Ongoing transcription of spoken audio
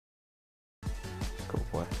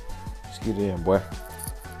get it in, boy.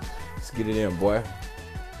 Let's get it in, boy.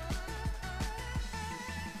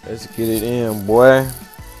 Let's get it in, boy.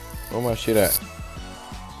 Where my shit at?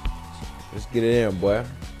 Let's get it in, boy.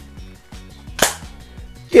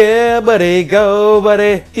 Yeah, buddy, go,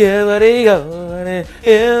 buddy. Yeah, buddy, go, buddy.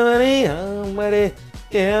 Yeah, buddy, go, buddy.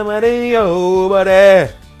 Yeah, buddy, go,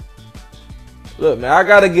 buddy. Look, man, I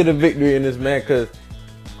gotta get a victory in this, man, cause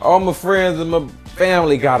all my friends and my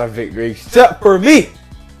family got a victory except for me.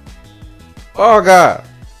 Oh God.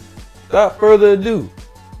 Without further ado.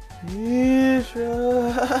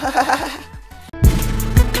 Israel.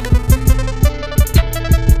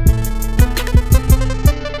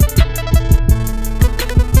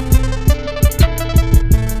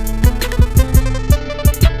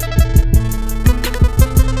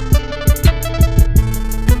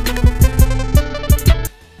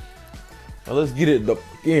 Now let's get it up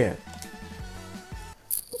again.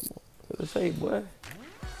 Let's say, boy.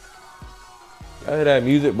 I hear that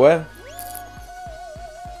music, boy.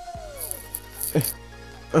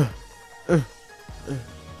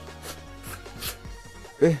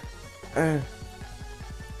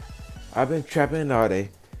 I've been trapping all day.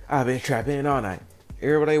 I've been trapping all night.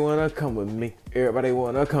 Everybody wanna come with me. Everybody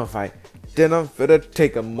wanna come fight. Then I'm finna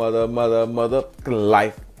take a mother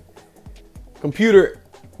life. Computer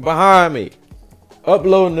behind me,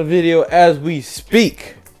 uploading the video as we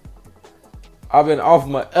speak. I've been off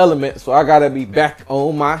my element, so I gotta be back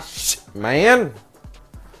on my shit, man.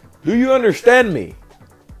 Do you understand me?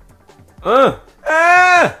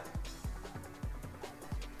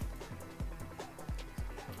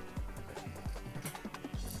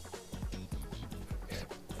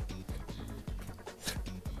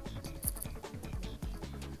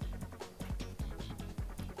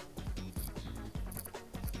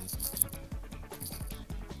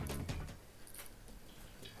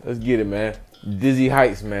 Let's get it, man. Dizzy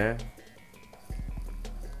Heights, man.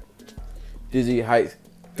 Dizzy Heights,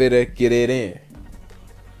 finna get it in.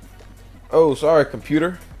 Oh, sorry,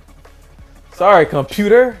 computer. Sorry,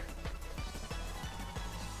 computer.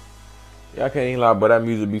 Y'all can't even lie, but that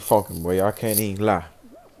music be funkin', boy. Y'all can't even lie.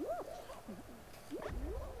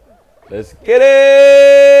 Let's get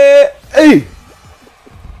it. Hey!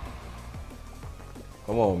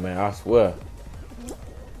 Come on, man. I swear.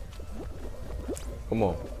 Come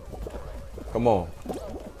on. Come on.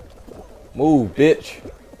 Move, bitch.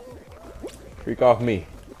 Freak off me.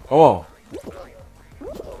 Come on.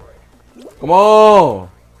 Come on.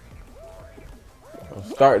 Don't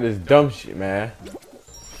start this dumb shit, man.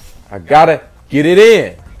 I gotta get it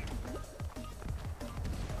in.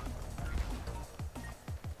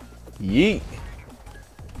 Yeet.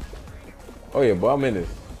 Oh yeah, boy, I'm in this.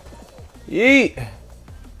 Yeet.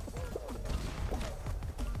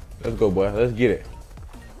 Let's go, boy. Let's get it.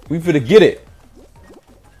 We finna get it.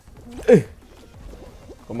 Hey.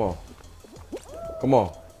 Come on. Come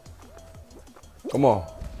on. Come on.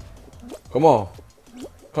 Come on.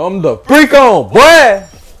 Come the freak on, boy.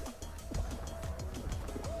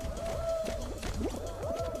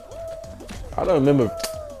 I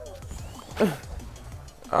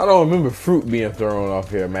don't remember fruit being thrown off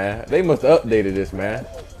here, man. They must have updated this, man.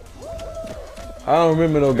 I don't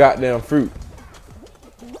remember no goddamn fruit.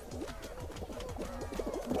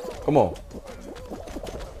 Come on.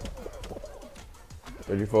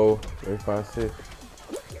 34, 35, 6.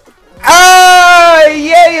 Ah,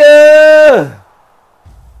 yeah!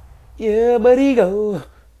 Yeah, buddy, go.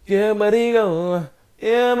 Yeah, buddy, go.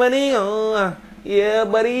 Yeah, buddy, go. Yeah,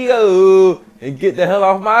 buddy, go. And get the hell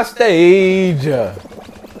off my stage.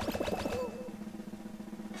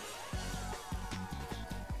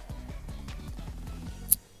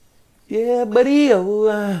 Yeah, buddy,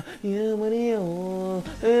 oh, yeah, buddy, oh,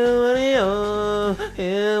 yeah, buddy, oh,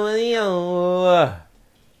 yeah, buddy, oh.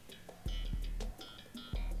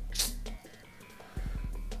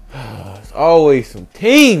 It's always some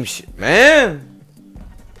team shit, man.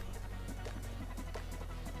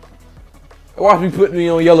 Watch me putting me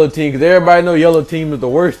on yellow team, because everybody know yellow team is the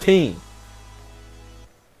worst team.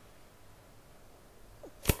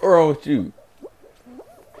 What's wrong with you?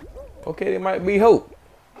 Okay, there might be hope.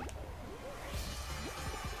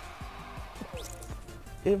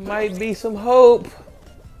 It might be some hope.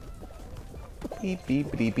 Beep,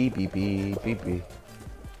 beep, beep, beep, beep, beep, beep, beep.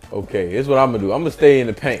 Okay, here's what I'm gonna do. I'm gonna stay in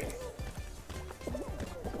the paint.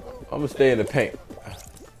 I'm gonna stay in the paint.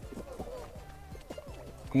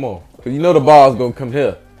 Come on, cause you know the ball's gonna come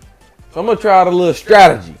here. So I'm gonna try out a little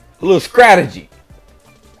strategy. A little strategy.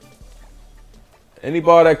 Any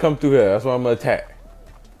ball that come through here, that's what I'm gonna attack.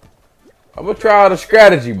 I'm gonna try out a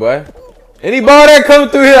strategy, boy. Any ball that come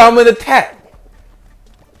through here, I'm gonna attack.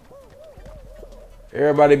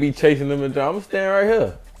 Everybody be chasing them and I'm standing right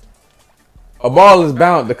here. A ball is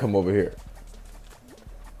bound to come over here.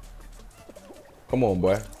 Come on,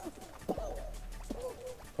 boy.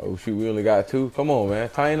 Oh shoot, we only got 2. Come on, man.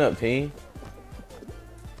 Tighten up, team.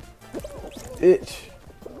 Itch.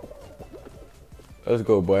 Let's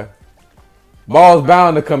go, boy. Ball's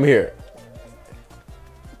bound to come here.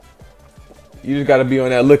 You just gotta be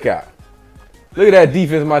on that lookout. Look at that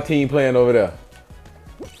defense my team playing over there.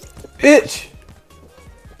 Itch.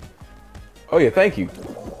 Oh yeah, thank you.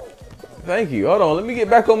 Thank you. Hold on, let me get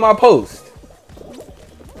back on my post.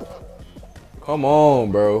 Come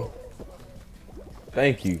on, bro.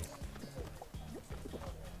 Thank you.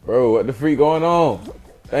 Bro, what the freak going on?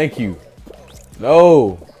 Thank you.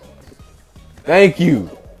 No. Thank you.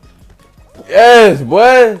 Yes,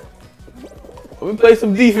 boy. Let me play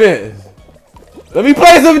some defense. Let me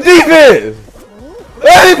play some defense.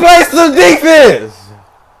 Let me play some defense.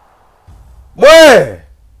 Boy.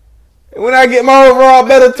 And when I get my overall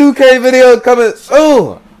better 2K video coming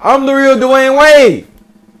soon, I'm the real Dwayne Wade.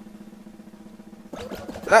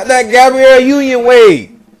 Not that Gabrielle Union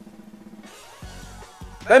Wade.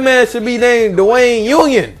 That man should be named Dwayne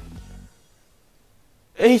Union.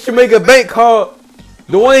 And he should make a bank called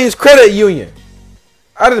Dwayne's Credit Union.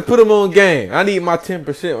 I just put him on game. I need my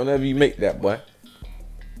 10% whenever you make that, boy.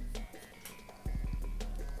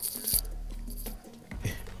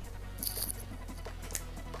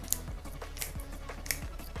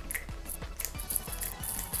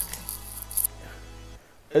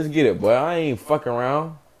 Let's get it, boy. I ain't fucking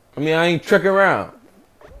around. I mean, I ain't tricking around.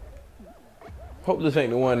 Hope this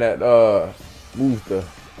ain't the one that moves the.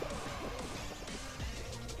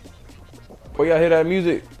 Boy, y'all hear that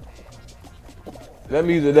music? That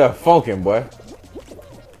music there funkin', boy.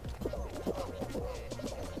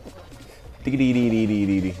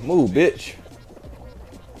 Move, bitch.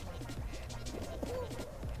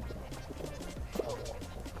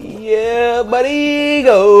 Yeah, buddy,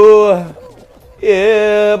 go.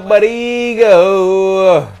 Yeah, buddy,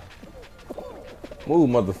 go. Move,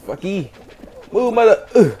 motherfucker. Move,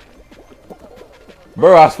 mother.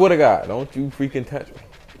 Bro, I swear to God, don't you freaking touch me.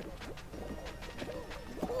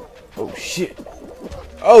 Oh, shit.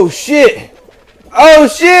 Oh, shit. Oh,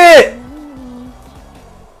 shit.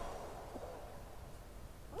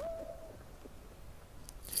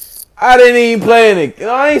 I didn't even play any. You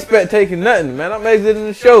know, I ain't spectating nothing, man. I'm exiting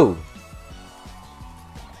the show.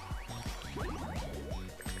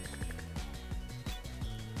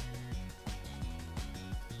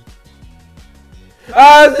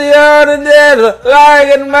 I see all the dead like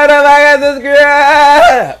it matter like I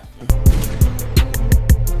subscribe.